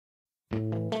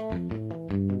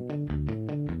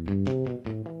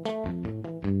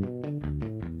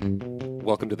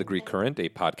Welcome to The Greek Current, a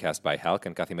podcast by Halk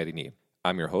and Kathimerini.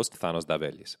 I'm your host, Thanos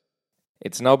Davelis.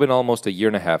 It's now been almost a year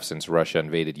and a half since Russia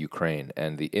invaded Ukraine,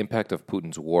 and the impact of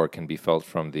Putin's war can be felt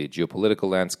from the geopolitical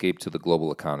landscape to the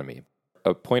global economy.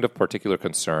 A point of particular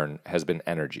concern has been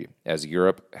energy, as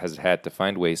Europe has had to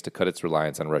find ways to cut its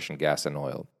reliance on Russian gas and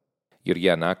oil.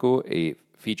 Georgia Nakou, a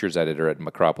features editor at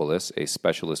Macropolis, a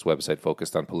specialist website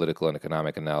focused on political and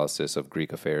economic analysis of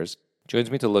Greek affairs,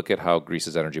 joins me to look at how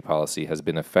Greece's energy policy has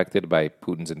been affected by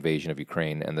Putin's invasion of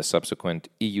Ukraine and the subsequent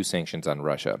EU sanctions on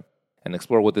Russia, and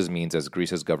explore what this means as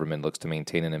Greece's government looks to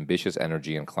maintain an ambitious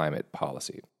energy and climate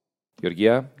policy.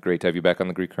 Georgia, great to have you back on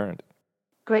the Greek Current.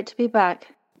 Great to be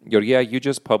back. Georgia, you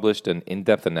just published an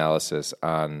in-depth analysis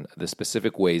on the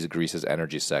specific ways Greece's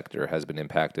energy sector has been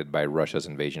impacted by Russia's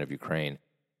invasion of Ukraine.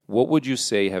 What would you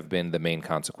say have been the main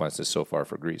consequences so far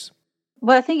for Greece?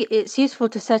 Well, I think it's useful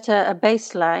to set a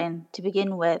baseline to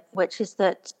begin with, which is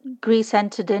that Greece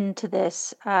entered into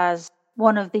this as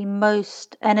one of the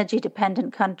most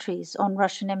energy-dependent countries on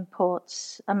Russian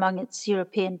imports among its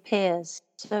European peers.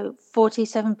 So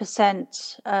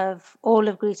 47% of all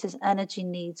of Greece's energy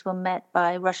needs were met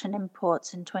by Russian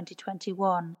imports in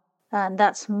 2021. And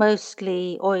that's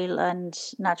mostly oil and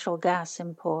natural gas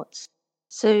imports.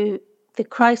 So the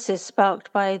crisis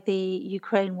sparked by the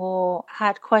Ukraine war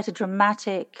had quite a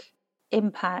dramatic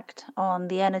impact on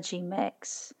the energy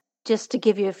mix. Just to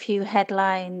give you a few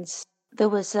headlines, there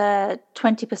was a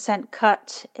 20%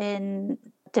 cut in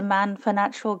demand for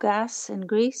natural gas in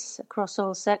Greece across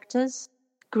all sectors.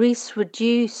 Greece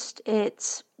reduced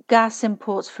its gas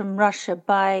imports from Russia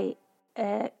by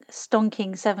a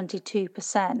stonking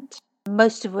 72%.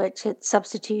 Most of which it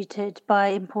substituted by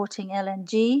importing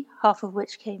LNG, half of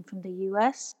which came from the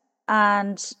US.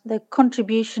 And the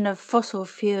contribution of fossil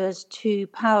fuels to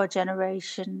power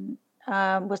generation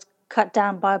was cut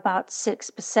down by about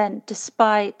 6%,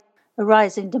 despite a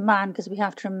rising demand, because we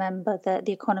have to remember that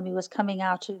the economy was coming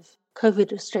out of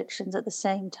COVID restrictions at the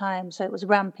same time, so it was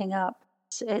ramping up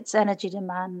its energy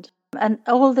demand. And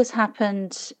all this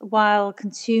happened while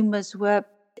consumers were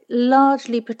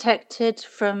largely protected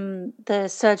from the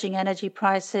surging energy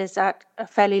prices at a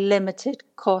fairly limited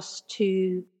cost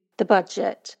to the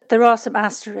budget. There are some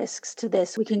asterisks to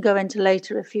this we can go into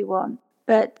later if you want.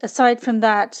 But aside from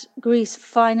that, Greece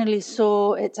finally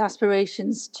saw its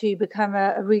aspirations to become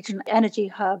a regional energy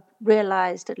hub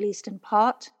realized, at least in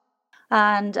part.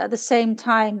 And at the same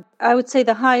time, I would say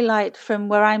the highlight from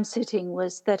where I'm sitting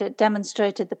was that it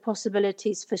demonstrated the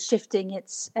possibilities for shifting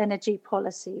its energy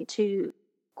policy to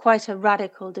quite a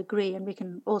radical degree, and we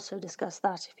can also discuss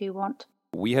that if you want.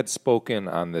 We had spoken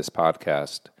on this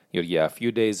podcast, a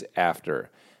few days after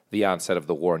the onset of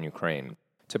the war in Ukraine,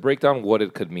 to break down what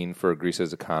it could mean for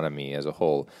Greece's economy as a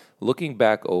whole. Looking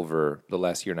back over the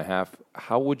last year and a half,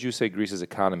 how would you say Greece's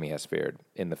economy has fared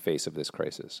in the face of this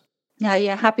crisis?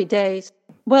 Yeah, happy days.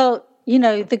 Well,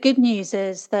 the good news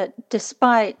is that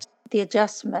despite the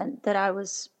adjustment that I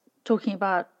was talking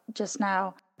about just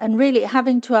now, and really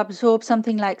having to absorb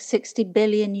something like 60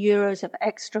 billion euros of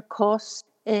extra costs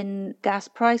in gas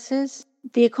prices,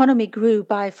 the economy grew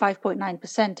by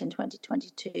 5.9% in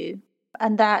 2022.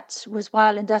 And that was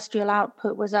while industrial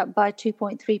output was up by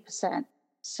 2.3%.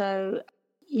 So,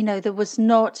 there was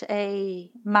not a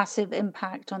massive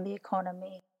impact on the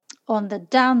economy. On the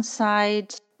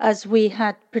downside, as we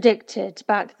had predicted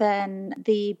back then,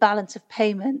 the balance of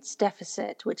payments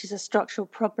deficit, which is a structural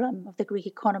problem of the Greek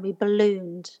economy,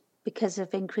 ballooned because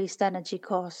of increased energy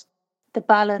costs. The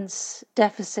balance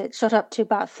deficit shot up to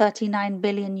about 39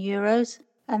 billion euros,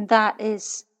 and that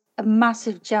is a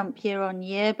massive jump year on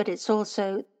year, but it's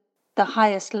also the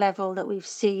highest level that we've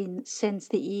seen since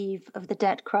the eve of the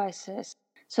debt crisis.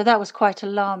 So that was quite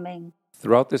alarming.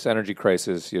 Throughout this energy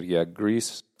crisis,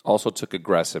 Greece also took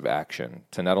aggressive action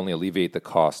to not only alleviate the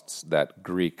costs that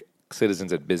Greek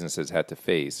citizens and businesses had to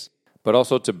face, but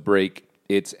also to break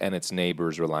its and its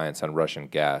neighbors' reliance on Russian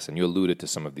gas. And you alluded to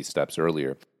some of these steps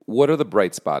earlier. What are the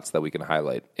bright spots that we can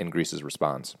highlight in Greece's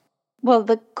response? Well,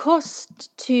 the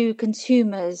cost to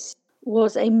consumers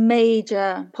was a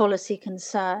major policy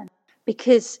concern,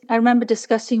 because I remember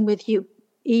discussing with you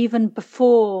even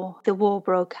before the war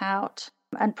broke out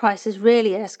and prices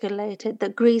really escalated,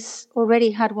 that Greece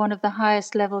already had one of the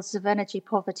highest levels of energy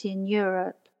poverty in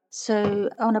Europe. So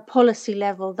on a policy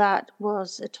level, that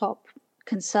was a top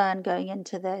concern going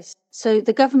into this. So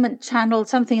the government channeled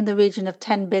something in the region of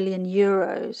 10 billion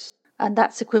euros, and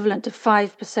that's equivalent to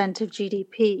 5% of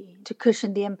GDP, to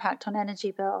cushion the impact on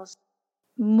energy bills.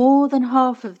 More than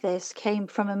half of this came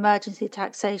from emergency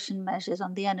taxation measures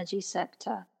on the energy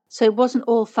sector. So it wasn't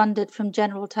all funded from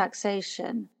general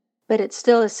taxation, but it's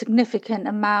still a significant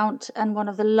amount and one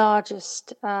of the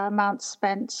largest amounts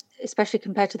spent, especially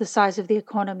compared to the size of the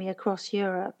economy across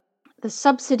Europe. The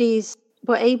subsidies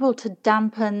were able to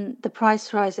dampen the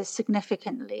price rises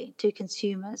significantly to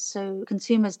consumers. So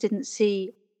consumers didn't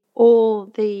see all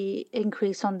the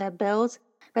increase on their bills,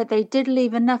 but they did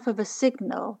leave enough of a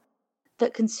signal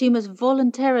that consumers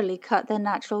voluntarily cut their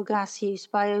natural gas use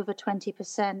by over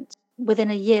 20%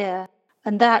 within a year.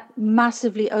 And that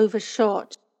massively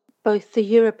overshot both the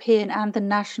European and the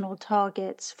national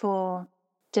targets for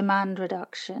demand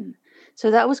reduction. So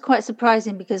that was quite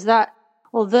surprising because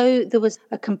although there was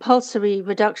a compulsory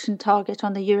reduction target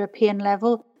on the European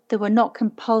level, there were not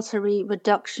compulsory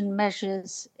reduction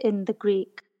measures in the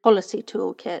Greek policy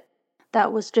toolkit.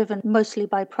 That was driven mostly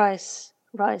by price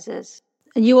rises.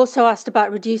 And you also asked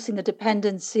about reducing the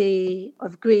dependency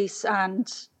of Greece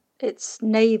and its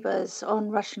neighbors on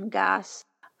Russian gas.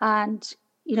 And,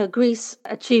 Greece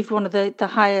achieved one of the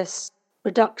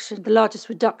largest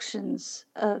reductions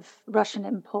of Russian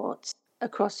imports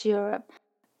across Europe.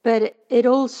 But it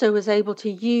also was able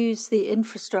to use the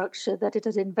infrastructure that it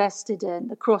had invested in,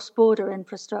 the cross-border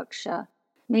infrastructure,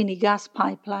 mainly gas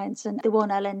pipelines and the one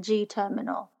LNG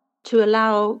terminal, to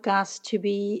allow gas to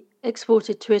be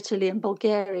exported to Italy and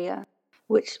Bulgaria,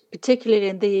 which particularly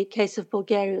in the case of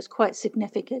Bulgaria was quite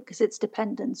significant because its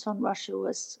dependence on Russia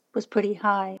was pretty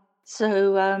high.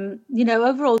 So,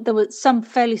 overall, there was some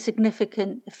fairly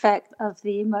significant effect of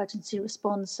the emergency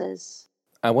responses.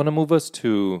 I want to move us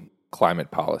to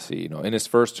climate policy. In his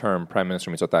first term, Prime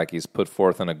Minister Mitsotakis put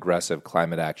forth an aggressive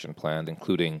climate action plan,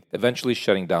 including eventually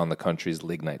shutting down the country's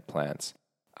lignite plants.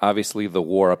 Obviously, the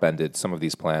war upended some of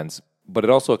these plans, but it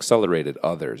also accelerated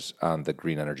others on the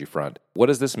green energy front. What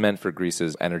has this meant for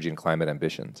Greece's energy and climate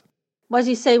ambitions? Well, as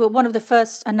you say, one of the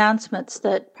first announcements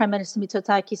that Prime Minister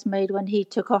Mitsotakis made when he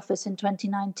took office in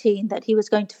 2019, that he was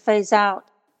going to phase out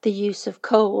the use of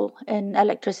coal in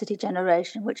electricity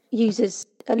generation, which uses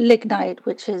lignite,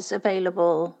 which is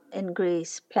available in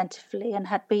Greece plentifully and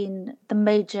had been the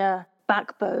major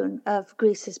backbone of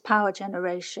Greece's power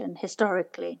generation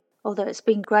historically, although it's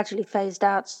been gradually phased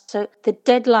out. So the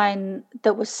deadline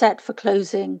that was set for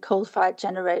closing coal-fired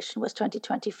generation was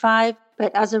 2025,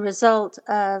 but as a result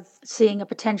of seeing a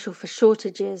potential for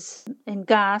shortages in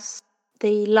gas,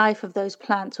 the life of those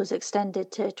plants was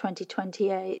extended to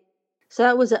 2028. So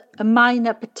that was a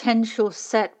minor potential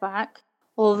setback,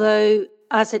 although,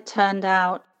 as it turned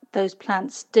out, those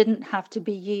plants didn't have to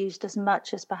be used as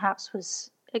much as perhaps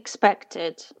was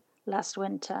expected last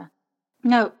winter.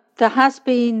 No, there has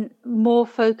been more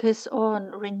focus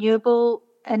on renewable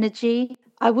energy.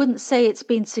 I wouldn't say it's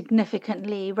been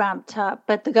significantly ramped up,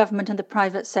 but the government and the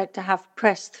private sector have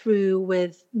pressed through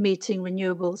with meeting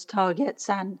renewables targets,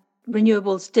 and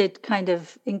renewables did kind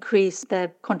of increase their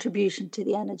contribution to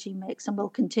the energy mix and will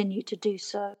continue to do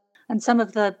so. And some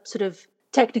of the sort of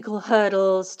technical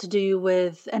hurdles to do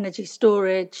with energy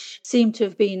storage seem to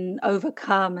have been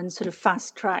overcome and sort of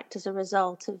fast-tracked as a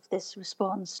result of this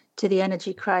response to the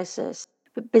energy crisis.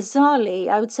 But bizarrely,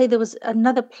 I would say there was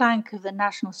another plank of the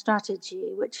national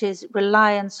strategy, which is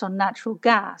reliance on natural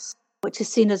gas, which is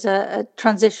seen as a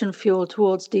transition fuel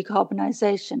towards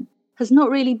decarbonisation, has not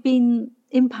really been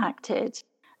impacted.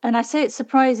 And I say it's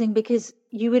surprising because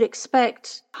you would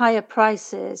expect higher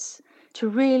prices to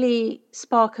really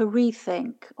spark a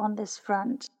rethink on this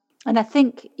front. And I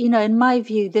think, in my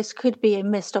view, this could be a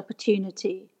missed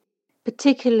opportunity,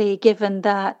 particularly given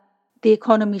that the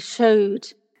economy showed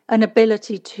an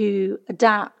ability to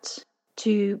adapt,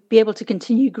 to be able to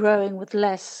continue growing with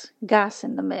less gas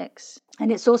in the mix. And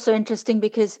it's also interesting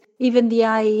because even the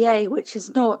IEA, which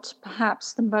is not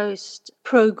perhaps the most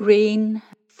pro-green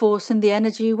force in the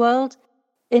energy world,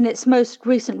 in its most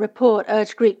recent report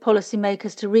urged Greek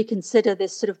policymakers to reconsider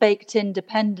this sort of baked-in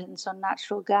dependence on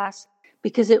natural gas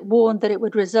because it warned that it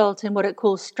would result in what it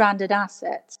calls stranded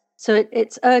assets. So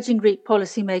it's urging Greek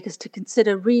policymakers to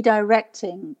consider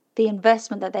redirecting the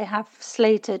investment that they have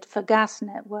slated for gas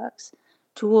networks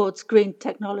towards green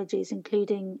technologies,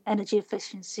 including energy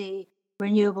efficiency,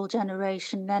 renewable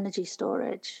generation, and energy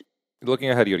storage. Looking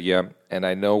ahead, Georgia, and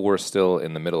I know we're still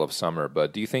in the middle of summer,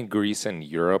 but do you think Greece and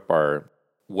Europe are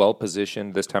well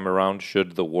positioned this time around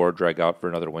should the war drag out for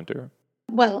another winter?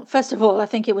 Well, first of all, I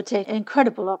think it would take an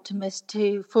incredible optimist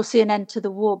to foresee an end to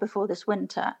the war before this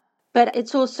winter. But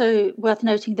it's also worth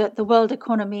noting that the world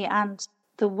economy and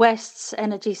the West's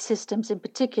energy systems in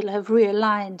particular have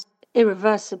realigned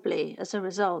irreversibly as a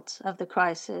result of the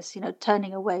crisis,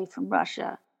 turning away from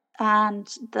Russia. And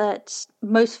that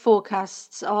most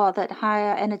forecasts are that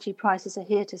higher energy prices are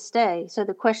here to stay. So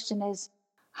the question is,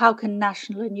 how can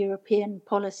national and European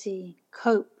policy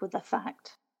cope with the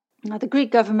fact? Now, the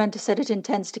Greek government has said it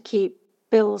intends to keep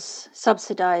bills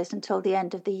subsidized until the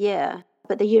end of the year,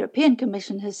 but the European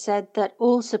Commission has said that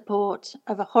all support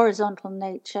of a horizontal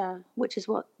nature, which is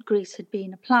what Greece had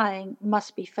been applying,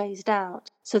 must be phased out.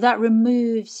 So that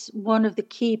removes one of the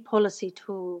key policy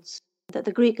tools that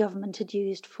the Greek government had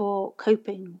used for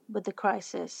coping with the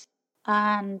crisis.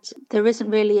 And there isn't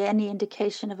really any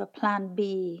indication of a plan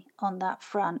B on that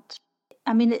front.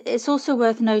 I mean, it's also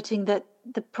worth noting that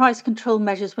the price control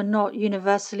measures were not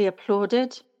universally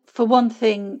applauded. For one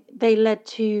thing, they led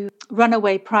to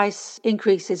runaway price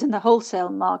increases in the wholesale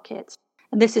market.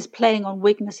 And this is playing on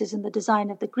weaknesses in the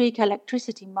design of the Greek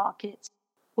electricity markets,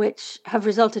 which have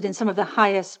resulted in some of the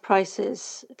highest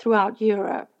prices throughout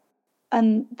Europe.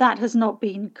 And that has not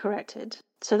been corrected.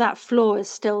 So that flaw is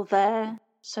still there.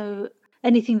 So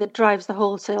anything that drives the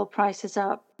wholesale prices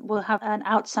up will have an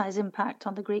outsized impact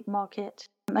on the Greek market.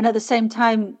 And at the same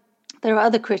time, there are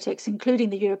other critics, including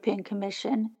the European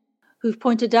Commission, who've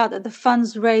pointed out that the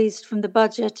funds raised from the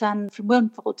budget and from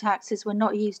windfall taxes were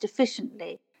not used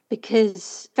efficiently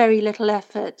because very little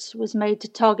effort was made to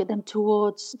target them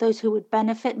towards those who would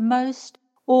benefit most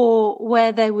or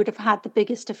where they would have had the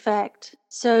biggest effect.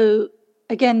 So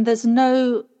again, there's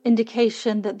no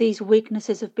indication that these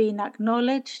weaknesses have been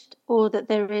acknowledged or that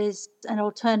there is an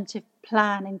alternative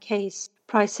plan in case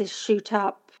prices shoot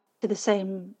up to the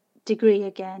same degree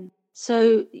again.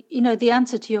 So, the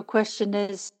answer to your question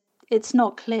is it's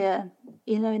not clear,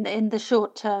 in the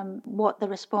short term, what the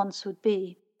response would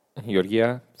be.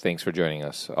 Georgia, thanks for joining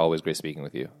us. Always great speaking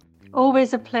with you.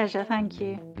 Always a pleasure. Thank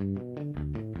you.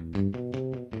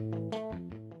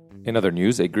 In other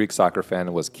news, a Greek soccer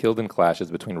fan was killed in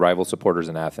clashes between rival supporters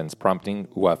in Athens, prompting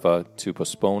UEFA to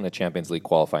postpone a Champions League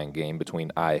qualifying game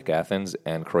between AEK Athens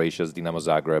and Croatia's Dinamo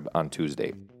Zagreb on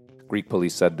Tuesday. Greek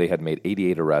police said they had made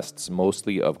 88 arrests,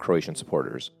 mostly of Croatian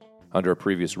supporters. Under a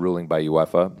previous ruling by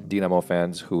UEFA, Dinamo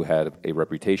fans who had a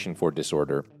reputation for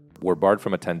disorder were barred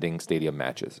from attending stadium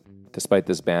matches. Despite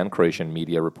this ban, Croatian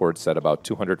media reports said about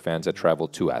 200 fans had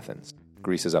traveled to Athens.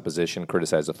 Greece's opposition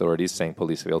criticized authorities, saying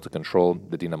police failed to control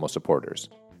the Dinamo supporters.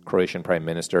 Croatian Prime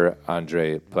Minister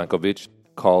Andrej Plenković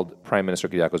called Prime Minister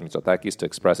Kyriakos Mitsotakis to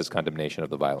express his condemnation of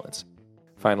the violence.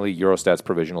 Finally, Eurostat's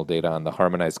provisional data on the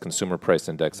Harmonized Consumer Price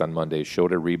Index on Monday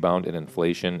showed a rebound in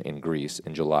inflation in Greece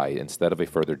in July instead of a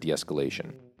further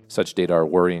de-escalation. Such data are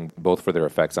worrying both for their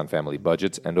effects on family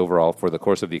budgets and overall for the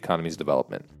course of the economy's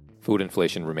development. Food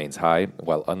inflation remains high,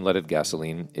 while unleaded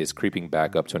gasoline is creeping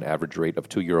back up to an average rate of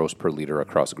 €2 per liter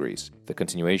across Greece. The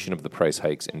continuation of the price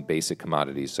hikes in basic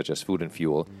commodities such as food and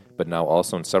fuel, but now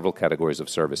also in several categories of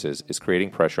services, is creating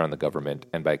pressure on the government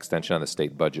and by extension on the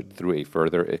state budget through a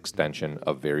further extension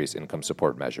of various income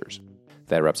support measures.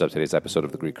 That wraps up today's episode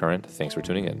of The Greek Current. Thanks for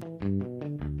tuning in.